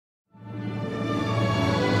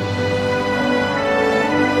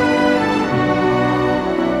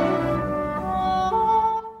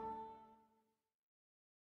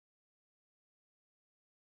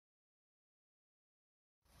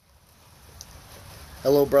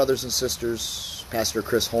Hello, brothers and sisters. Pastor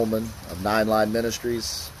Chris Holman of Nine Line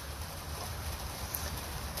Ministries.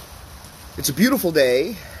 It's a beautiful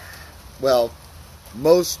day. Well,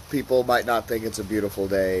 most people might not think it's a beautiful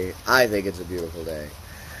day. I think it's a beautiful day.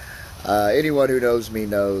 Anyone who knows me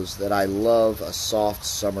knows that I love a soft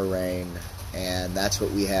summer rain, and that's what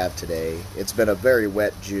we have today. It's been a very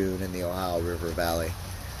wet June in the Ohio River Valley.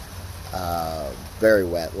 Very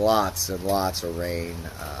wet. Lots and lots of rain.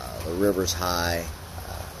 The river's high.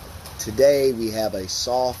 Today we have a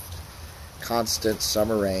soft, constant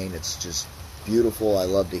summer rain. It's just beautiful. I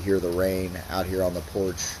love to hear the rain out here on the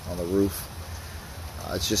porch, on the roof.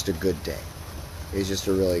 It's just a good day. It's just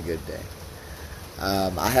a really good day.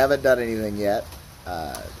 I haven't done anything yet.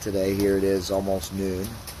 Today, here it is, almost noon,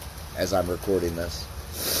 as I'm recording this.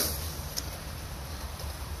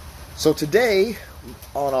 So today,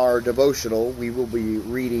 on our devotional, we will be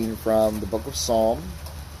reading from the book of Psalm,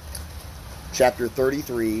 chapter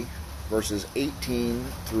 33, verses 18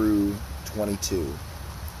 through 22.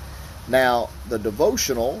 Now, the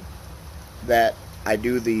devotional that I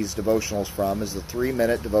do these devotionals from is the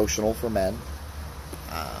 3-minute devotional for men.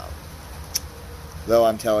 Though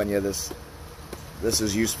I'm telling you, this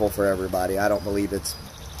is useful for everybody. I don't believe it's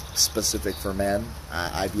specific for men.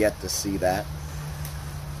 I've yet to see that.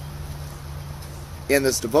 In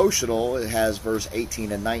this devotional, it has verse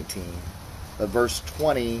 18 and 19. But verse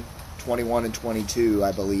 20, 21, and 22,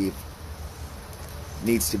 I believe,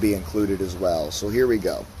 needs to be included as well. So here we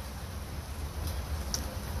go.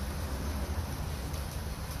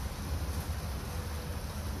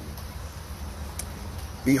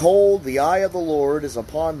 Behold, the eye of the Lord is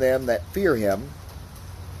upon them that fear him,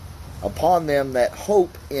 upon them that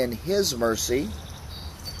hope in his mercy,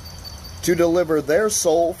 to deliver their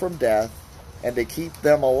soul from death, and to keep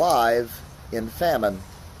them alive in famine.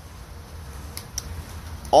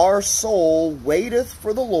 Our soul waiteth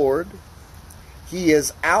for the Lord. He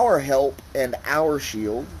is our help and our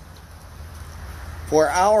shield. For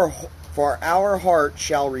our heart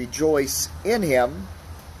shall rejoice in him,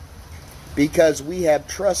 because we have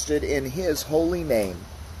trusted in his holy name.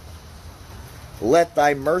 Let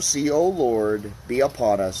thy mercy, O Lord, be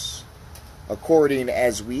upon us, according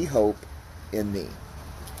as we hope in thee.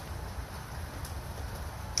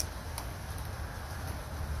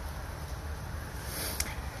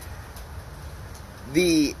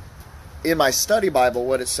 In my study Bible,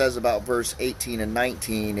 what it says about verse 18 and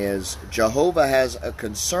 19 is, Jehovah has a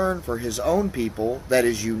concern for his own people that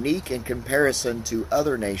is unique in comparison to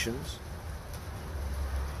other nations.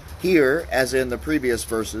 Here, as in the previous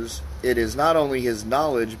verses, it is not only his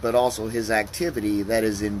knowledge, but also his activity that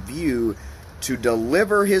is in view to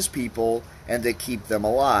deliver his people and to keep them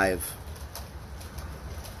alive.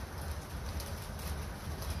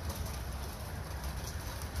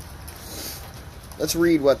 Let's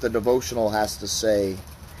read what the devotional has to say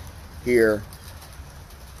here.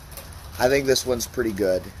 I think this one's pretty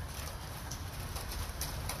good.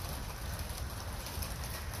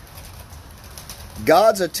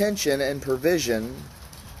 God's attention and provision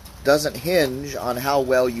doesn't hinge on how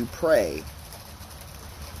well you pray.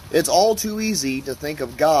 It's all too easy to think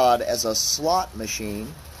of God as a slot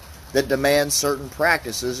machine that demands certain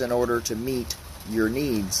practices in order to meet your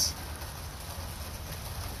needs.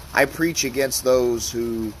 I preach against those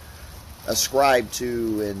who ascribe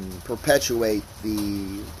to and perpetuate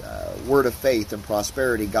the word of faith and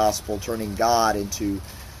prosperity gospel, turning God into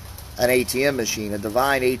an ATM machine, a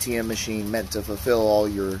divine ATM machine meant to fulfill all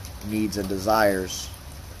your needs and desires.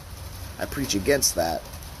 I preach against that.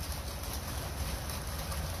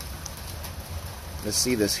 Let's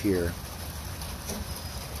see this here.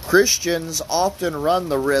 Christians often run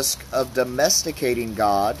the risk of domesticating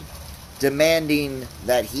God, demanding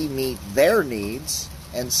that he meet their needs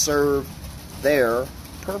and serve their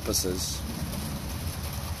purposes.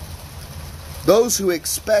 Those who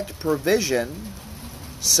expect provision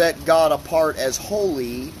set God apart as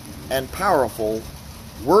holy and powerful,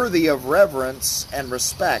 worthy of reverence and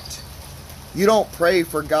respect. You don't pray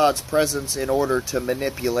for God's presence in order to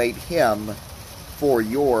manipulate him for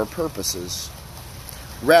your purposes.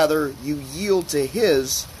 Rather, you yield to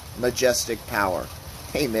his majestic power.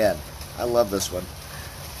 Amen. I love this one.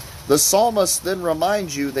 The psalmist then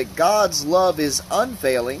reminds you that God's love is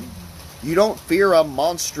unfailing. You don't fear a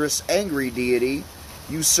monstrous, angry deity.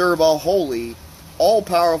 You serve a holy,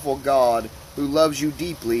 all-powerful God who loves you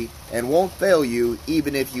deeply and won't fail you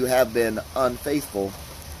even if you have been unfaithful.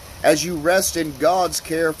 As you rest in God's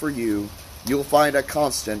care for you, you'll find a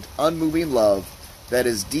constant, unmoving love that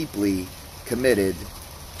is deeply committed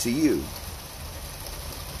to you.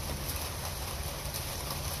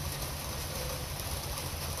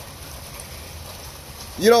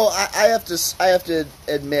 You know, I have to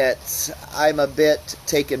admit, I'm a bit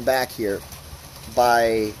taken back here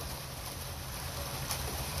by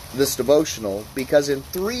this devotional, because in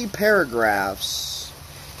three paragraphs,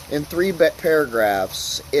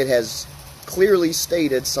 it has clearly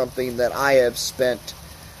stated something that I have spent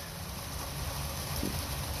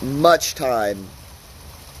much time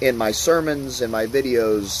in my sermons and my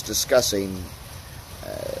videos discussing,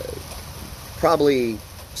 probably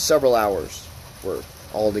several hours worth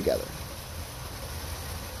altogether.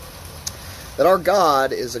 That our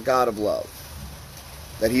God is a God of love.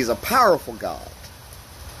 That He's a powerful God.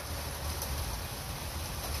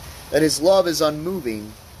 That His love is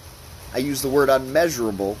unmoving. I use the word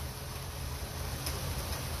unmeasurable.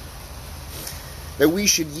 That we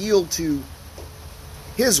should yield to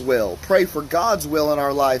His will. Pray for God's will in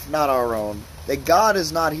our life, not our own. That God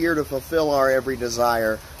is not here to fulfill our every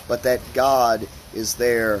desire, but that God is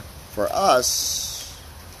there for us,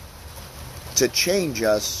 to change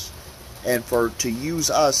us, and to use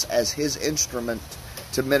us as His instrument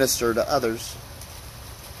to minister to others.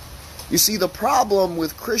 You see, the problem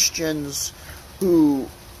with Christians who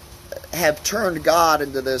have turned God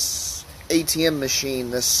into this ATM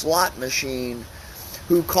machine, this slot machine,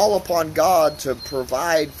 who call upon God to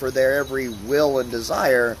provide for their every will and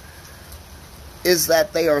desire, is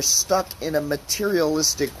that they are stuck in a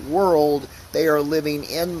materialistic world. They are living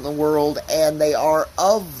in the world, and they are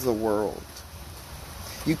of the world.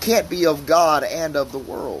 You can't be of God and of the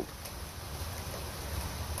world.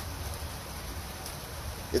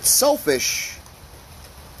 It's selfish.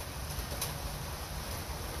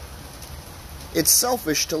 It's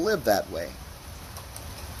selfish to live that way.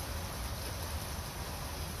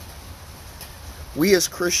 We as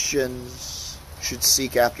Christians should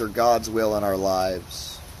seek after God's will in our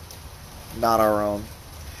lives, not our own.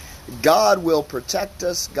 God will protect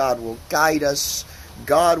us. God will guide us.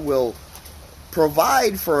 God will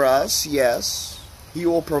provide for us, yes. He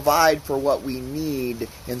will provide for what we need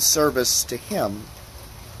in service to Him.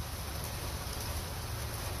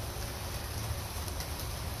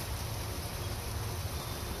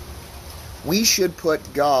 We should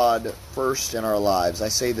put God first in our lives. I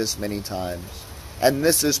say this many times. And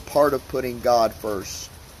this is part of putting God first.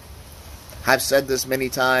 I've said this many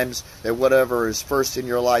times, that whatever is first in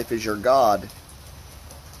your life is your God.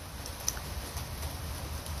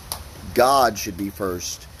 God should be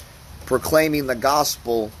first. Proclaiming the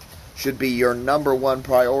gospel should be your number one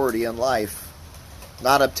priority in life.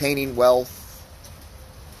 Not obtaining wealth,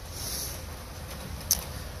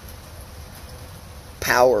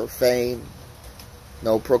 power, fame.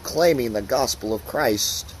 No, proclaiming the gospel of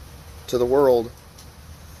Christ to the world.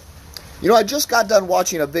 You know, I just got done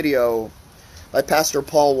watching a video by Pastor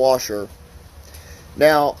Paul Washer.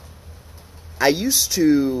 Now, I used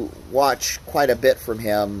to watch quite a bit from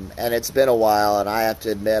him, and it's been a while, and I have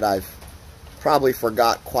to admit I've probably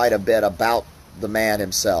forgot quite a bit about the man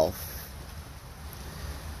himself.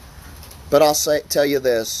 But I'll tell you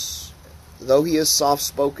this, though he is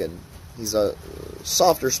soft-spoken, he's a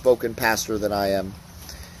softer-spoken pastor than I am,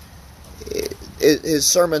 his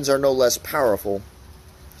sermons are no less powerful.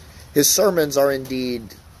 His sermons are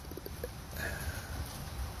indeed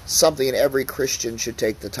something every Christian should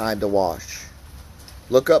take the time to watch.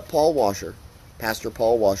 Look up Paul Washer, Pastor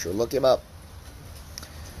Paul Washer. Look him up.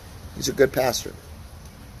 He's a good pastor.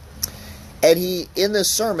 And in this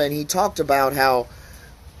sermon, he talked about how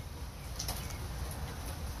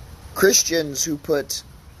Christians who put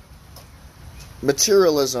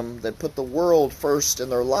materialism, that put the world first in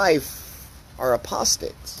their life, are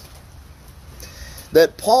apostates.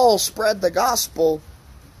 That Paul spread the gospel,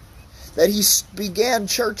 that he began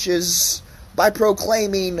churches by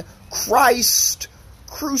proclaiming Christ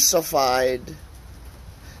crucified,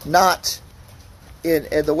 not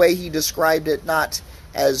in the way he described it, not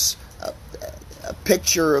as a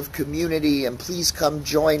picture of community and please come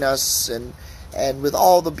join us and with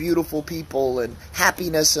all the beautiful people and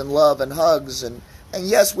happiness and love and hugs and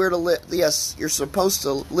yes, we're to live. Yes, you're supposed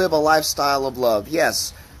to live a lifestyle of love.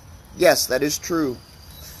 Yes, that is true.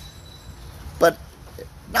 But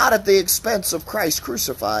not at the expense of Christ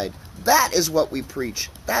crucified. That is what we preach.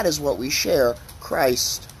 That is what we share.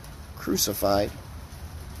 Christ crucified.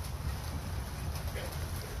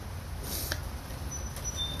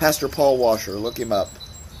 Pastor Paul Washer, look him up.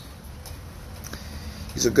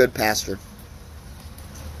 He's a good pastor.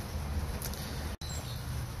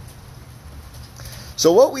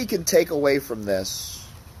 So what we can take away from this,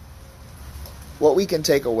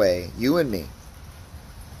 you and me,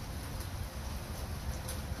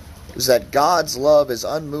 is that God's love is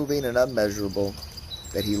unmoving and unmeasurable,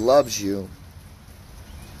 that He loves you,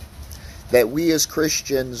 that we as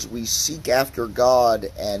Christians, we seek after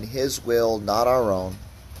God and His will, not our own.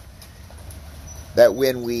 That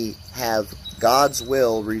when we have God's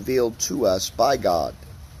will revealed to us by God,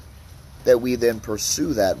 that we then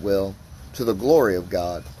pursue that will to the glory of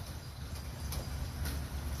God.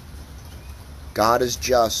 God is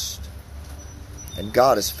just, and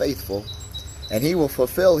God is faithful, and He will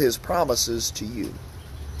fulfill His promises to you.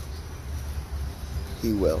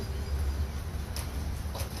 He will.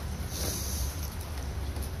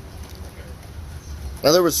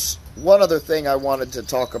 Now, there was one other thing I wanted to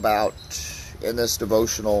talk about in this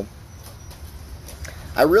devotional.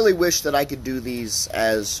 I really wish that I could do these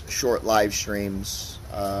as short live streams.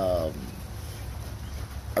 I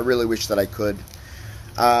really wish that I could.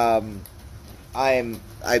 I've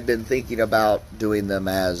been thinking about doing them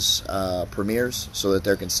as premieres so that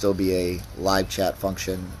there can still be a live chat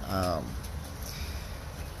function.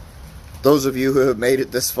 Those of you who have made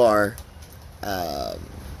it this far,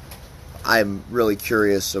 I'm really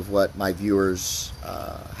curious of what my viewers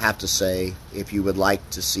have to say. If you would like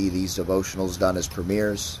to see these devotionals done as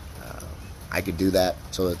premieres, I could do that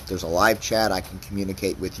so that there's a live chat. I can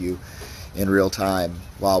communicate with you in real time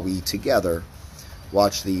while we together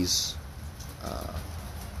watch these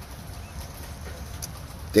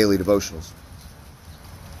daily devotionals.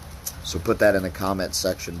 So put that in the comment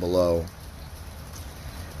section below.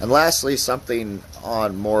 And lastly, something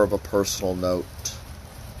on more of a personal note.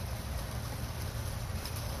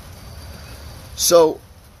 So,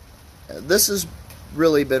 this has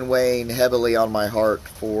really been weighing heavily on my heart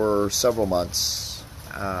for several months.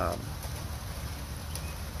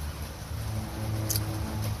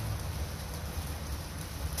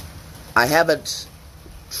 I haven't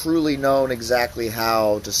truly known exactly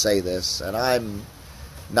how to say this, and I'm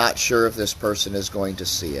not sure if this person is going to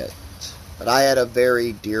see it. But I had a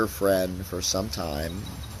very dear friend for some time,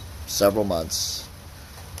 several months.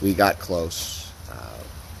 We got close.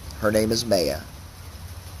 Her name is Maia.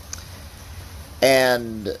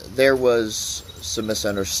 And there was some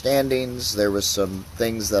misunderstandings. There was some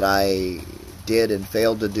things that I did and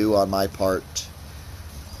failed to do on my part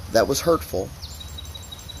that was hurtful.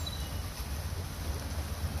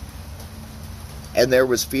 And there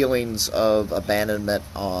was feelings of abandonment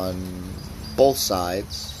on both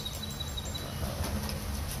sides,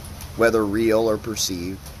 whether real or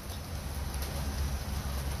perceived.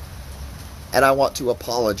 And I want to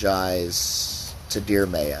apologize to dear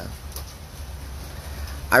Maia.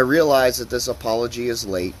 I realize that this apology is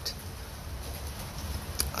late.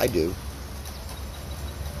 I do.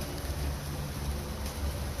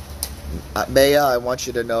 Maia, I want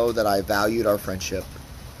you to know that I valued our friendship,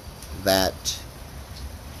 that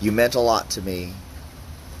you meant a lot to me,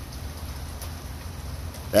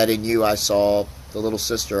 that in you I saw the little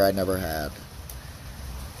sister I never had.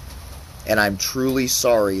 And I'm truly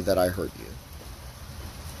sorry that I hurt you,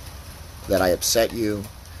 that I upset you,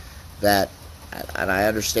 and I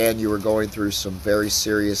understand you were going through some very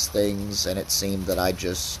serious things, and it seemed that I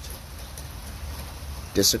just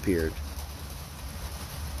disappeared.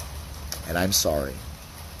 And I'm sorry.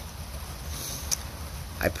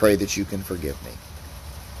 I pray that you can forgive me.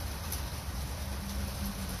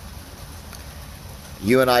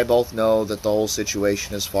 You and I both know that the whole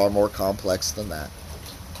situation is far more complex than that.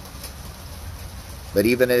 But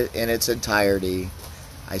even in its entirety,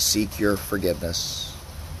 I seek your forgiveness.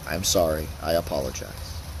 I'm sorry. I apologize.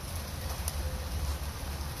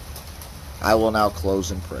 I will now close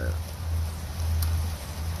in prayer.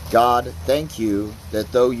 God, thank you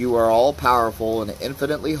that though you are all-powerful and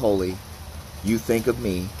infinitely holy, you think of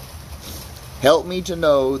me. Help me to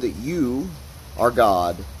know that you are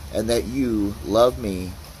God and that you love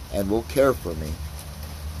me and will care for me.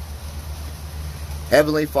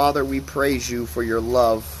 Heavenly Father, we praise you for your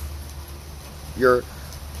love, your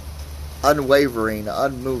unwavering,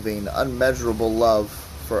 unmoving, unmeasurable love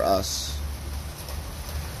for us.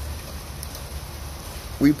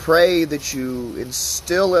 We pray that you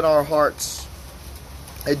instill in our hearts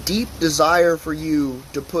a deep desire for you,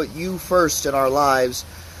 to put you first in our lives,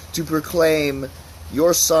 to proclaim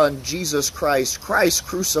your Son, Jesus Christ, Christ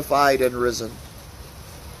crucified and risen.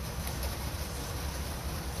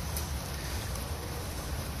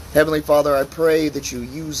 Heavenly Father, I pray that you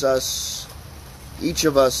use us, each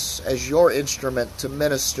of us, as your instrument to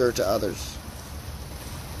minister to others.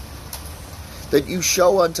 That you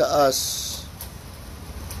show unto us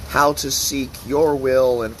how to seek your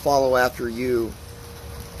will and follow after you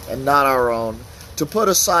and not our own. To put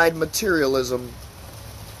aside materialism,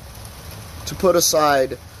 to put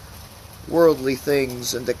aside worldly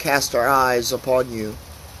things, and to cast our eyes upon you.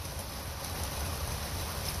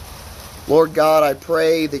 Lord God, I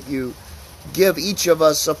pray that you Give each of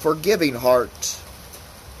us a forgiving heart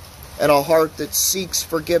and a heart that seeks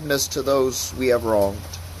forgiveness to those we have wronged.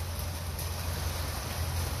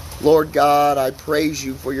 Lord God, I praise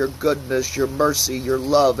you for your goodness, your mercy, your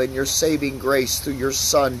love, and your saving grace through your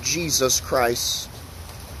Son, Jesus Christ.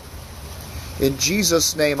 In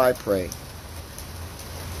Jesus' name I pray.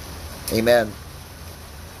 Amen.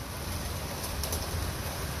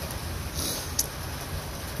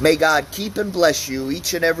 May God keep and bless you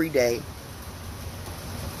each and every day.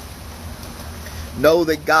 Know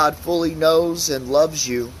that God fully knows and loves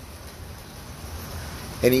you,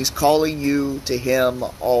 and He's calling you to Him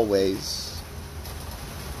always.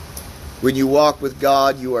 When you walk with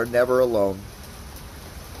God, you are never alone.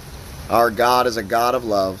 Our God is a God of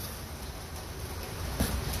love.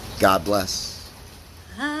 God bless.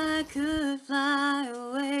 I could fly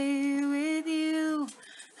away with you.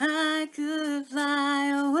 I could fly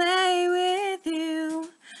away with you.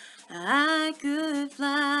 I could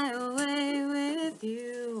fly away with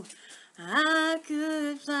you. I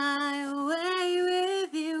could fly away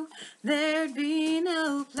with you. There'd be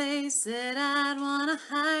no place that I'd want to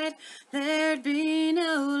hide. There'd be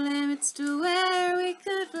no limits to where we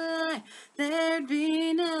could fly. There'd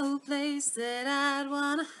be no place that I'd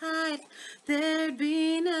want to hide. There'd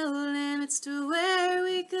be no limits to where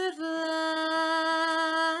we could fly.